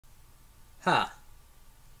Huh.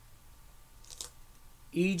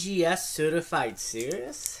 EGS certified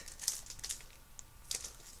serious?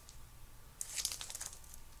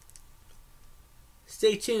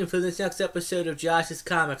 Stay tuned for this next episode of Josh's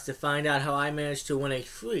Comics to find out how I managed to win a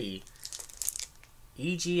free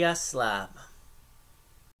EGS slab.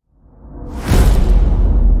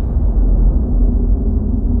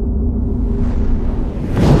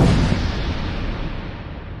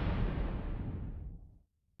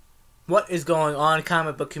 What is going on,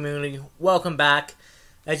 comic book community? Welcome back.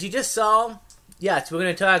 As you just saw, yes, we're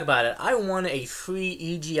going to talk about it. I won a free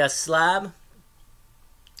EGS slab.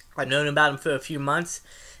 I've known about them for a few months,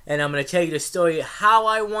 and I'm going to tell you the story how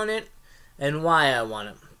I won it and why I won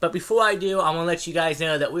it. But before I do, I'm going to let you guys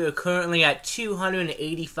know that we are currently at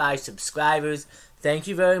 285 subscribers. Thank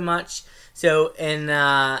you very much. So in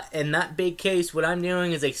that big case, what I'm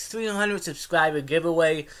doing is a 300 subscriber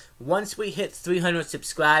giveaway. Once we hit 300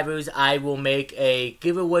 subscribers, I will make a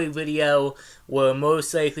giveaway video where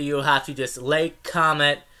most likely you'll have to just like,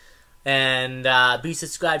 comment, and be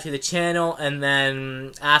subscribed to the channel. And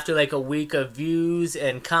then after like a week of views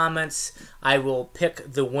and comments, I will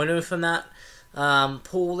pick the winner from that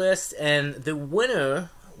pool list. And the winner,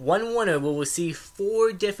 one winner, will receive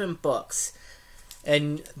 4 different books.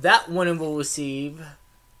 And that winner will receive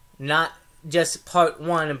not just part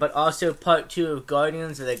 1, but also part 2 of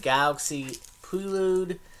Guardians of the Galaxy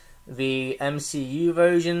Prelude, the MCU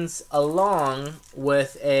versions, along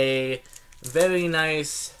with a very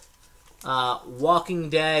nice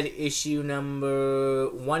Walking Dead issue number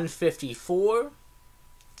 154.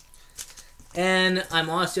 And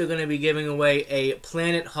I'm also going to be giving away a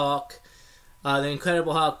Planet Hulk, The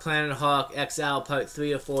Incredible Hulk, Planet Hulk, Exile Part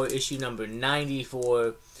 3 or 4, issue number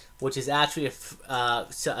 94, which is actually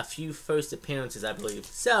a few first appearances, I believe.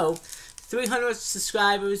 So, 300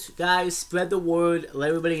 subscribers, guys, spread the word, let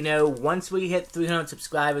everybody know. Once we hit 300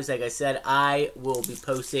 subscribers, like I said, I will be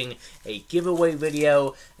posting a giveaway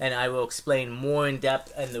video, and I will explain more in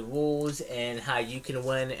depth on the rules and how you can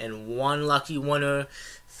win, and one lucky winner.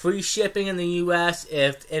 Free shipping in the U.S.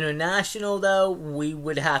 If international, though, we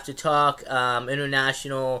would have to talk.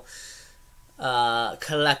 International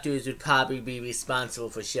collectors would probably be responsible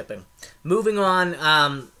for shipping. Moving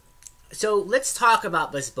on. So let's talk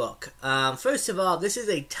about this book. First of all, this is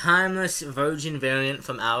a timeless Virgin variant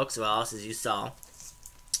from Alex Ross, as you saw,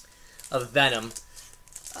 of Venom.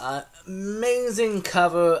 Amazing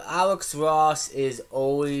cover. Alex Ross is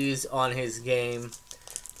always on his game.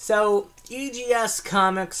 So, EGS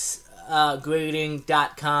Comics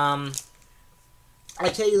grading.com.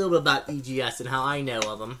 I'll tell you a little bit about EGS and how I know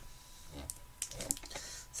of them.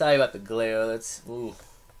 Sorry about the glare.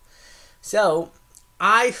 So,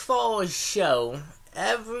 I follow a show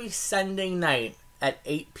every Sunday night at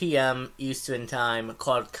 8 p.m. Eastern Time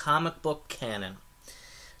called Comic Book Canon.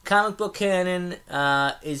 Comic Book Canon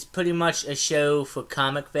is pretty much a show for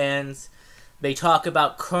comic fans. They talk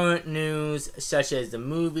about current news, such as the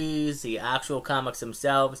movies, the actual comics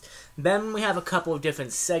themselves. Then we have a couple of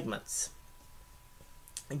different segments.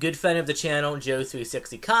 A good friend of the channel,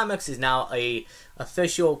 Joe360 Comics, is now a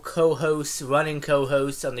official co-host, running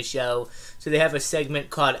co-host on the show. So they have a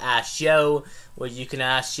segment called Ask Joe, where you can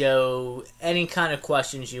ask Joe any kind of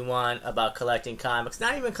questions you want about collecting comics.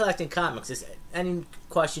 Not even collecting comics, just any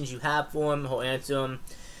questions you have for him, he'll answer them.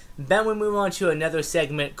 Then we move on to another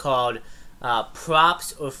segment called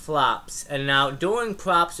Props or Flops. And now, during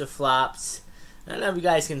Props or Flops, I don't know if you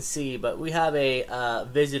guys can see, but we have a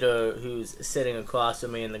visitor who's sitting across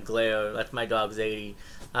from me in the glare. That's my dog, Zadie.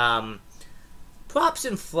 Props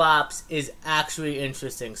and Flops is actually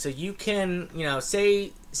interesting. So you can,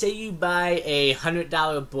 say you buy a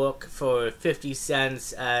 $100 book for 50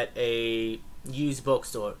 cents at a used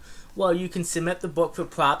bookstore. Well, you can submit the book for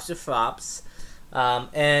Props or Flops.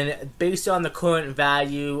 And based on the current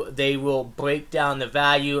value, they will break down the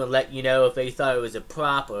value and let you know if they thought it was a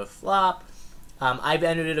prop or a flop. I've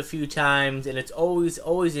entered it a few times, and it's always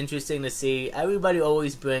interesting to see. Everybody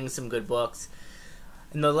always brings some good books.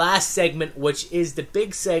 And the last segment, which is the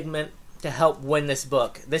big segment to help win this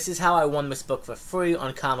book. This is how I won this book for free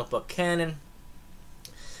on Comic Book Canon.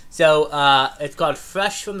 So, it's called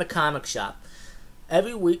Fresh from the Comic Shop.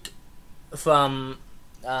 Every week from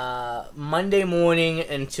Monday morning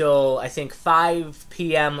until I think 5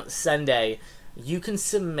 p.m. Sunday, you can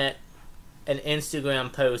submit an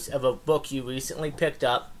Instagram post of a book you recently picked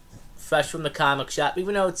up, fresh from the comic shop.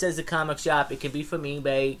 Even though it says the comic shop, it can be from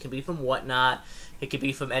eBay, it can be from Whatnot, it could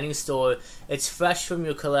be from any store. It's fresh from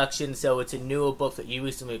your collection, so it's a newer book that you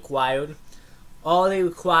recently acquired. All they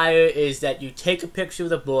require is that you take a picture of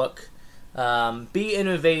the book, be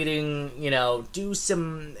innovating, you know, do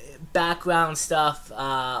some background stuff.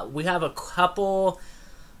 We have a couple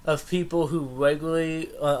of people who regularly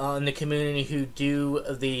on the community who do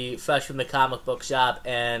the Fresh from the Comic Book Shop,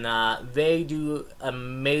 and they do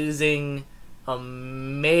amazing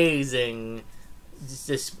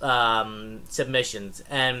submissions.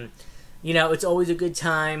 And you know, it's always a good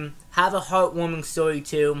time. Have a heartwarming story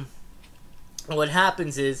too. And what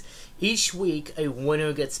happens is each week a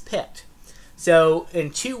winner gets picked. So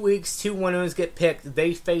in 2 weeks, 2 winners get picked.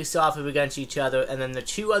 They face off against each other, and then the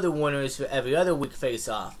 2 other winners for every other week face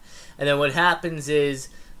off. And then what happens is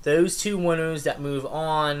those 2 winners that move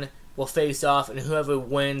on will face off, and whoever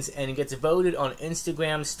wins, and it gets voted on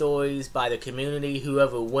Instagram stories by the community.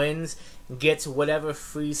 Whoever wins gets whatever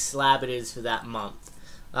free slab it is for that month.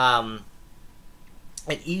 And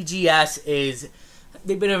EGS is...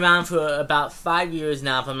 they've been around for about 5 years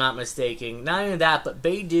now, if I'm not mistaken. Not only that, but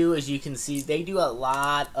they do, as you can see, they do a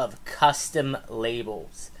lot of custom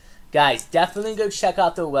labels. Guys, definitely go check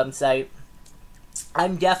out their website.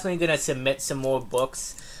 I'm definitely going to submit some more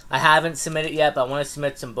books. I haven't submitted yet, but I want to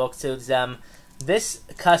submit some books to them. This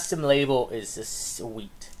custom label is just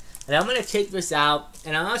sweet. And I'm going to take this out,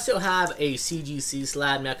 and I also have a CGC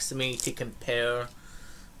slab next to me to compare.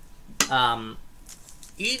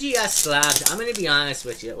 EGS slabs, I'm going to be honest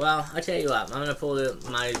with you. Well, I'll tell you what. I'm going to pull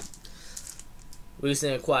my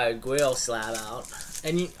recently acquired Grail slab out.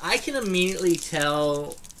 And I can immediately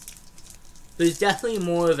tell there's definitely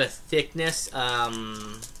more of a thickness,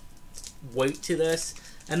 weight to this.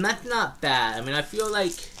 And that's not bad. I mean, I feel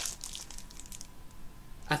like...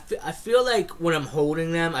 I feel like when I'm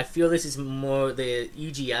holding them, I feel this is more... the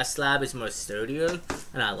EGS slab is more sturdier.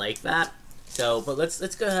 And I like that. So, but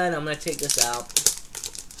let's go ahead. I'm going to take this out.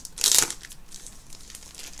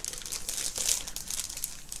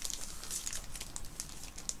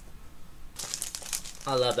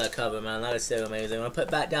 I love that cover, man. That is so amazing. I'm going to put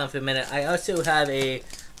that down for a minute. I also have a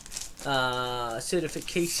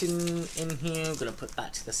certification in here. I'm going to put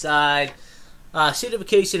that to the side.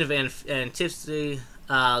 Certification of antithesis,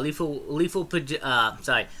 Venom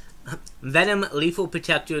Lethal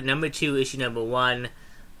Protector #2, issue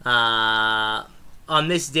 #1. On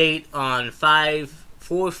this date, on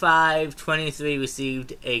 4/5/23,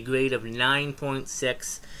 received a grade of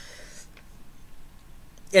 9.6.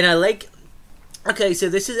 And I like... okay, so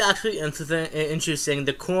this is actually interesting.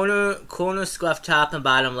 The corner scuff top and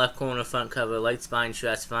bottom, left corner front cover, light spine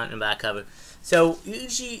stress front and back cover. So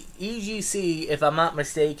UGC, if I'm not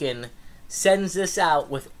mistaken, sends this out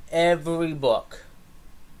with every book.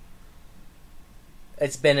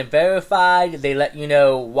 It's been verified. They let you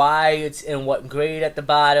know why it's in what grade at the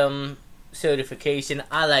bottom. Certification.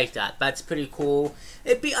 I like that. That's pretty cool.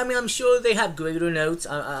 I mean, I'm sure they have grader notes.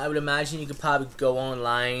 I would imagine you could probably go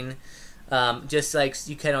online. Just like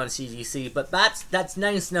you can on CGC, but that's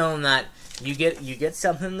nice knowing that you get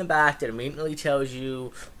something in the back that immediately tells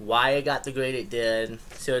you why it got the grade it did,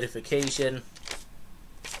 certification.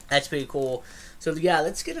 That's pretty cool. So yeah,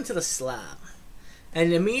 let's get into the slab,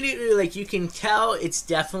 and immediately, like, you can tell it's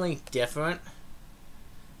definitely different.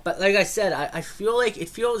 But like I said, I feel like it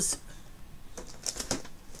feels...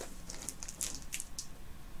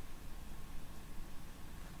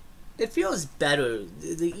 it feels better.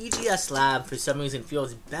 The EGS slab, for some reason,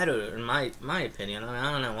 feels better, in my opinion. I mean,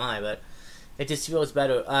 I don't know why, but it just feels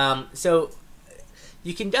better. So,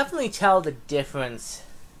 you can definitely tell the difference.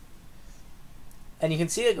 And you can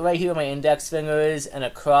see it right here where my index finger is, and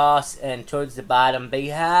across, and towards the bottom. They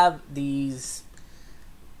have these...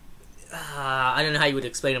 I don't know how you would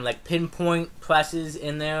explain them, like pinpoint presses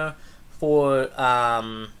in there for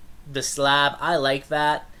the slab. I like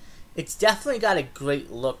that. It's definitely got a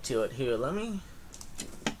great look to it. Here, let me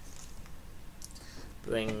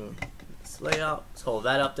bring this layout. Let's hold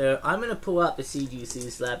that up there. I'm going to pull up the CGC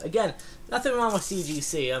slab. Again, nothing wrong with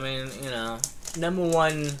CGC. I mean, you know,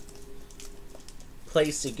 #1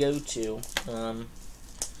 place to go to.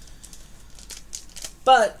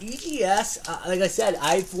 But EGS, like I said,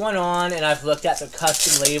 I've went on and I've looked at the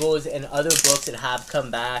custom labels and other books that have come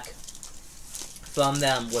back from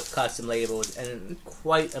them with custom labels, and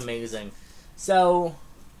quite amazing. So,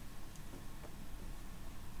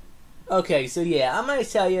 okay, so yeah, I'm gonna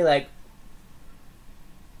tell you, like,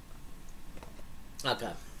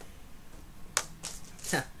 okay,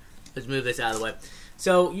 let's move this out of the way.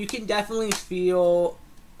 So you can definitely feel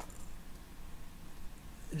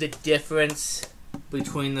the difference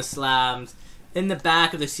between the slabs. In the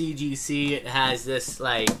back of the CGC, it has this,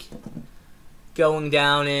 like, going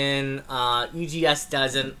down in. EGS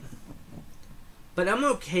doesn't. But I'm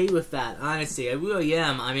okay with that, honestly. I really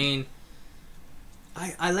am. I mean,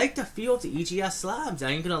 I like the feel of the EGS slabs.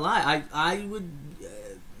 I ain't gonna lie. I would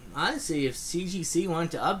honestly, if CGC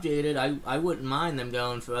wanted to update it, I wouldn't mind them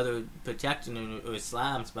going for other protection or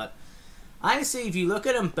slabs. But honestly, if you look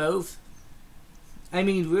at them both, I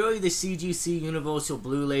mean, really, the CGC Universal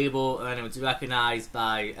Blue Label, and it's recognized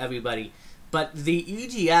by everybody. But the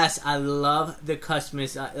EGS, I love the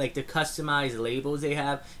customized labels they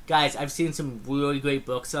have. Guys, I've seen some really great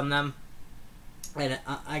books on them, and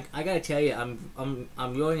I gotta tell you, I'm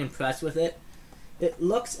really impressed with it. It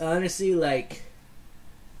looks honestly like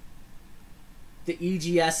the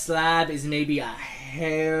EGS slab is maybe a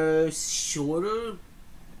hair shorter,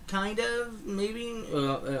 kind of, maybe. I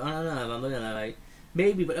don't know if I'm looking at that right.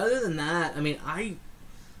 Maybe, but other than that, I mean,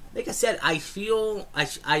 like I said, I feel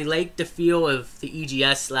I like the feel of the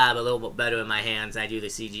EGS slab a little bit better in my hands than I do the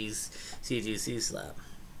CGC slab.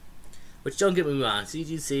 Which, don't get me wrong,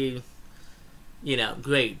 CGC, you know,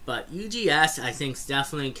 great, but EGS I think is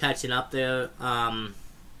definitely catching up there. I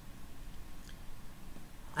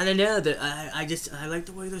don't know, I like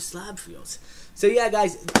the way their slab feels. So yeah,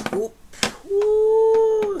 guys.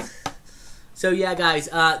 So yeah, guys,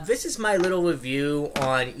 this is my little review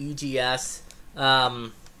on EGS.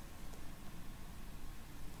 I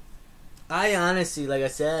honestly, like I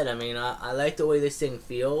said, I mean, I like the way this thing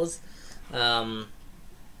feels. You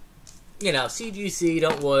know, CGC,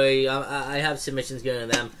 don't worry, I have submissions going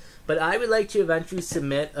to them. But I would like to eventually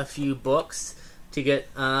submit a few books to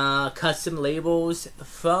get custom labels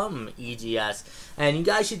from EGS. And you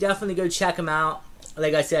guys should definitely go check them out.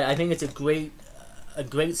 Like I said, I think it's a great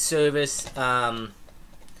service.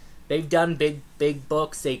 They've done big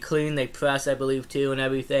books. They clean, they press, I believe, too, and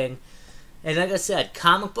everything. And like I said,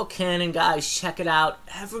 Comic Book Canon, guys, check it out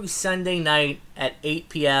every Sunday night at 8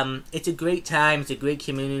 p.m. It's a great time. It's a great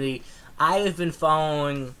community. I have been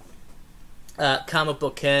following Comic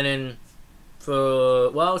Book Canon for,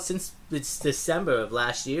 well, since it's December of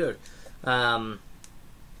last year. And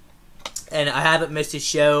I haven't missed a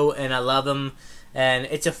show, and I love them. And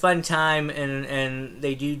it's a fun time, and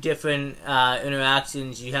they do different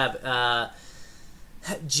interactions. You have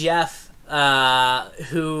Jeff,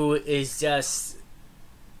 who is just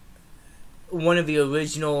one of the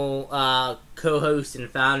original co-hosts and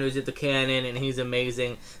founders of the Canon, and he's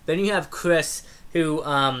amazing. Then you have Chris, who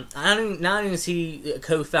not only is he a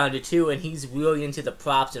co-founder too, and he's really into the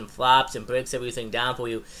props and flops and breaks everything down for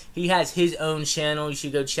you. He has his own channel you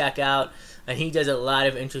should go check out, and he does a lot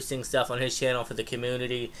of interesting stuff on his channel for the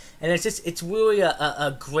community. And it's really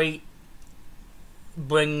a great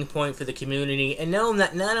bringing point for the community. And knowing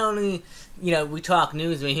that not only, you know, we talk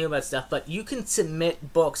news and we hear about stuff, but you can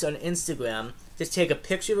submit books on Instagram. Just take a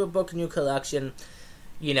picture of a book in your collection,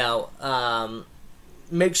 you know,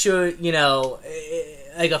 make sure, you know,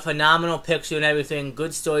 like a phenomenal picture and everything,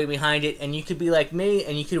 good story behind it, and you could be like me,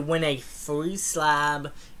 and you could win a free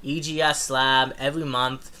slab, EGS slab, every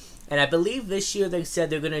month. And I believe this year they said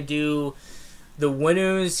they're going to do the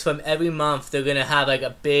winners from every month. They're going to have like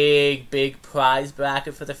a big prize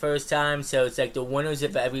bracket for the first time. So it's like the winners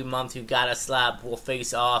of every month who got a slab will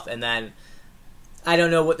face off. And then I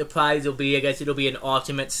don't know what the prize will be. I guess it'll be an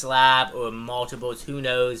ultimate slab or multiples. Who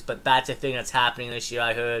knows? But that's a thing that's happening this year,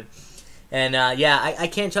 I heard. And yeah, I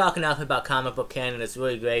can't talk enough about Comic Book Canon. It's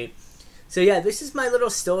really great. So yeah, this is my little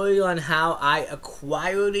story on how I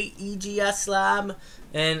acquired the EGS slab.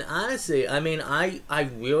 And honestly, I mean, I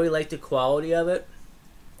really like the quality of it.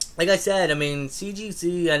 Like I said, I mean,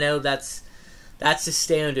 CGC, I know that's the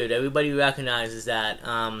standard. Everybody recognizes that.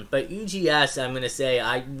 But EGS, I'm going to say,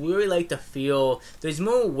 I really like the feel. There's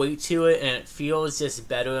more weight to it, and it feels just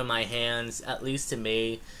better in my hands, at least to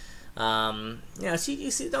me. You know,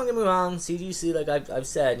 CGC, don't get me wrong, CGC, like I've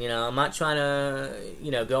said, you know, I'm not trying to,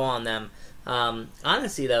 you know, go on them.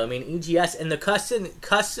 Honestly though, I mean, EGS and the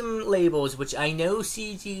custom labels, which I know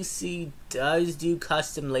CGC does do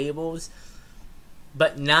custom labels,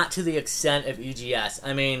 but not to the extent of EGS.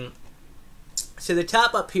 I mean, so the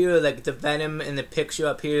top up here, like the Venom in the picture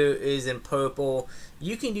up here is in purple.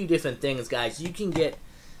 You can do different things, guys. You can get,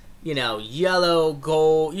 you know, yellow,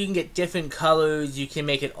 gold, you can get different colors, you can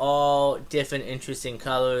make it all different interesting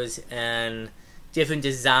colors and different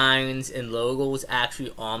designs and logos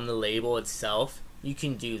actually on the label itself. You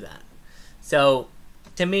can do that. So,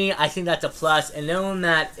 to me, I think that's a plus. And knowing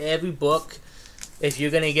that every book, if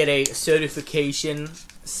you're going to get a certification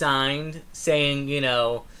signed saying, you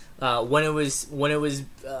know, when it was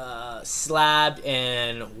slabbed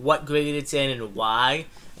and what grade it's in and why,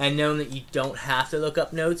 and knowing that you don't have to look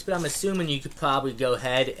up notes, but I'm assuming you could probably go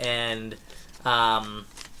ahead and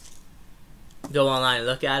go online and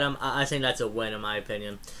look at them. I think that's a win in my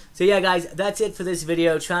opinion. So yeah, guys, that's it for this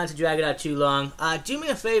video. Trying to drag it out too long. Do me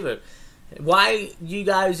a favor. While you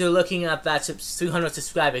guys are looking at that 300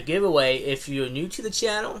 subscriber giveaway, if you're new to the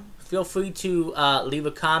channel, feel free to leave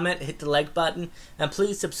a comment, hit the like button, and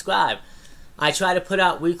please subscribe. I try to put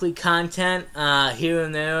out weekly content here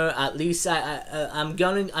and there. At least I'm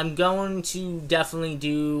going to definitely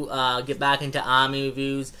do get back into Army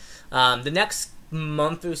reviews. The next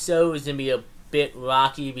month or so is gonna be a bit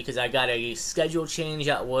rocky because I got a schedule change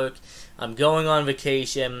at work. I'm going on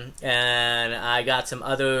vacation and I got some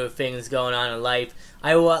other things going on in life.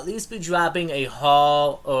 I will at least be dropping a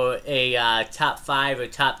haul or a top 5 or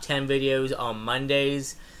top 10 videos on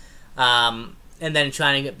Mondays. And then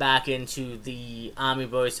trying to get back into the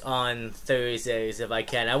Armyverse on Thursdays if I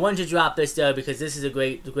can. I wanted to drop this though because this is a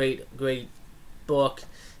great book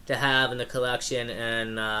to have in the collection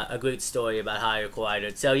and a great story about how I acquired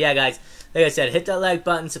it. So yeah, guys, like I said, hit that like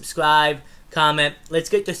button, subscribe, comment. Let's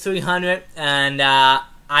get to 300, and I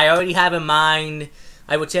already have in mind.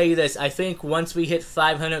 I will tell you this. I think once we hit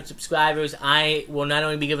 500 subscribers, I will not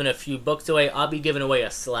only be giving a few books away, I'll be giving away a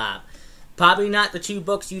slab. Probably not the 2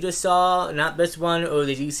 books you just saw, not this one or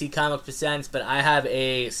the DC Comics Presents, but I have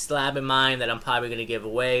a slab in mind that I'm probably going to give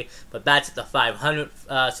away. But that's at the 500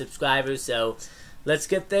 subscribers, so let's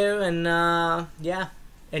get there, and yeah.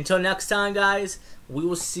 Until next time, guys, we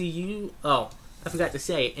will see you. Oh, I forgot to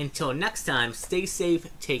say, until next time, stay safe,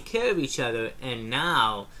 take care of each other, and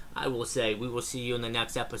now I will say we will see you in the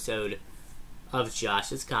next episode of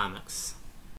Josh's Comics.